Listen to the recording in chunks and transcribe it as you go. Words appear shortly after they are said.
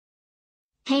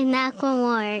Hey,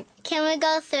 Macklemore, can we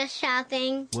go thrift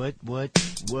shopping? What?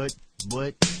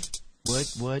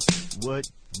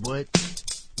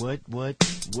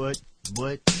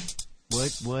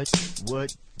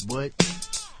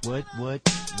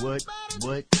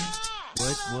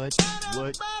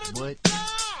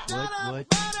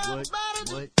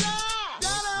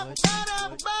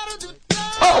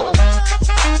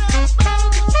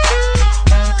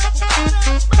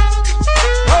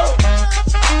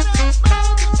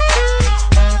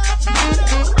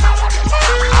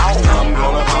 I'm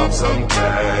gonna pop some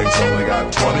tags. Only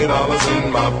got $20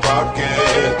 in my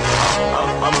pocket.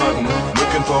 I'm hunting,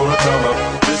 looking for a come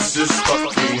up. This is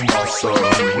fucking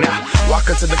awesome. Now, walk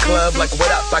into the club like,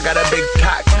 what up? I got a big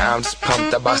pack. I'm just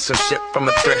pumped. I bought some shit from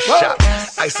a thrift shop.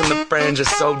 Ice on the fringe is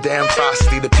so damn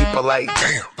frosty. The people like,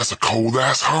 Damn, that's a cold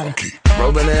ass honky.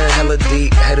 rolling in hella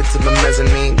deep, headed to the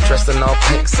mezzanine. Dressed in all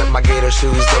pink, set my gator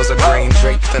shoes. Those are green,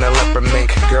 draped in a leopard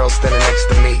mink. Girl standing next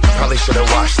to me. Probably should've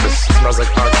washed this. Smells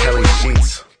like R. Kelly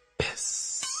sheets.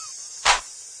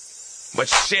 But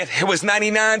shit, it was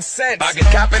 99 cents. I get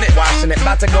copping it, washing it.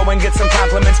 About to go and get some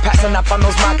compliments. Passing up on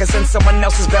those moccasins. Someone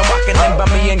else has been walking in by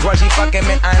me and grungy fucking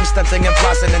man. I am stunting and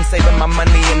flossing and saving my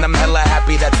money. And I'm hella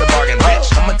happy that's a bargain, bitch.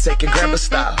 I'ma take your grandpa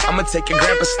style. I'ma take your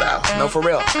grandpa style. No, for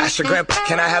real. Ask your grandpa,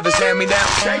 can I have his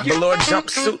hand-me-down? Velour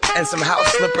jumpsuit and some house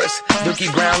slippers. Dookie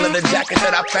brown leather jacket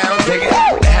that I found. Dig it.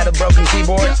 They had a broken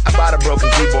keyboard. I bought a broken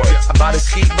keyboard. I bought a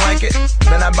ski blanket.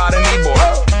 Then I bought a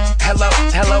kneeboard.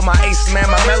 Hello, my ace man,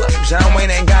 my mellow. John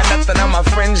Wayne ain't got nothing on my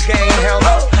fringe game, hell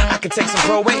no. I could take some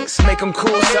pro wings, make them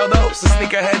cool, sell those. The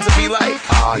sneakerheads will be like,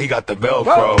 he got the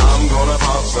Velcro. I'm gonna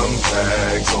pop some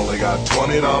tags. Only got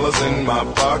 $20 in my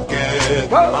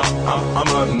pocket. I'm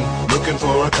hunting, looking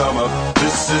for a come up.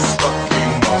 This is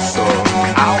fucking awesome.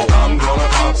 I'm gonna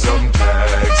pop some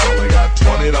tags. Only got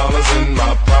 $20 in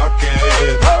my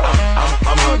pocket.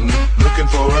 I'm hunting, looking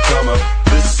for a come up.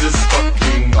 This is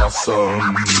fucking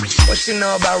awesome. What she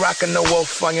know about rocking the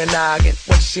wolf on your noggin?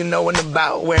 What she knowin'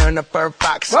 about wearing a fur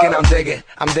fox skin? I'm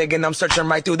digging, I'm searching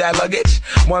right through that luggage.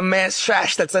 One man's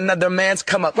trash, that's another man's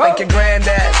come up. Thank your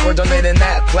granddad for donating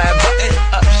that plaid button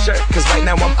up shirt. Cause right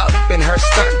now I'm up in her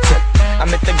skirt.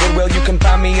 I'm at the Goodwill, you can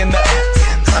find me in the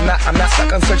I'm not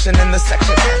stuck on searching in the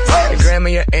section. Your grandma,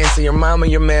 your auntie, your mama,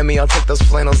 your mammy. I'll take those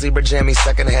flannel zebra jammies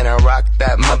secondhand and rock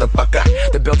that motherfucker.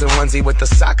 The built-in onesie with the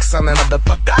socks on that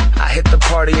motherfucker. I hit the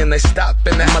party and they stop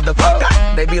in that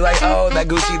motherfucker. They be like, oh, that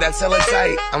Gucci, that's hella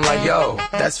tight. I'm like, yo,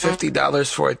 that's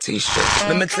 $50 for a t-shirt.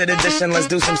 Limited edition, let's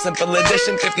do some simple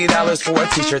edition. $50 for a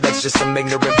t-shirt, that's just some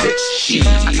ignorant bitch. Shit.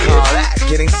 I call that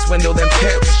getting swindled and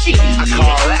pimped. I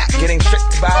call that getting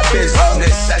tricked by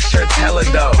business. That shirt's hella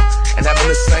dope. And having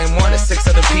the same one as 6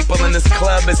 other people in this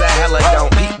club is a hella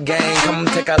don't. Peep gang, come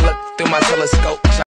take a look through my telescope.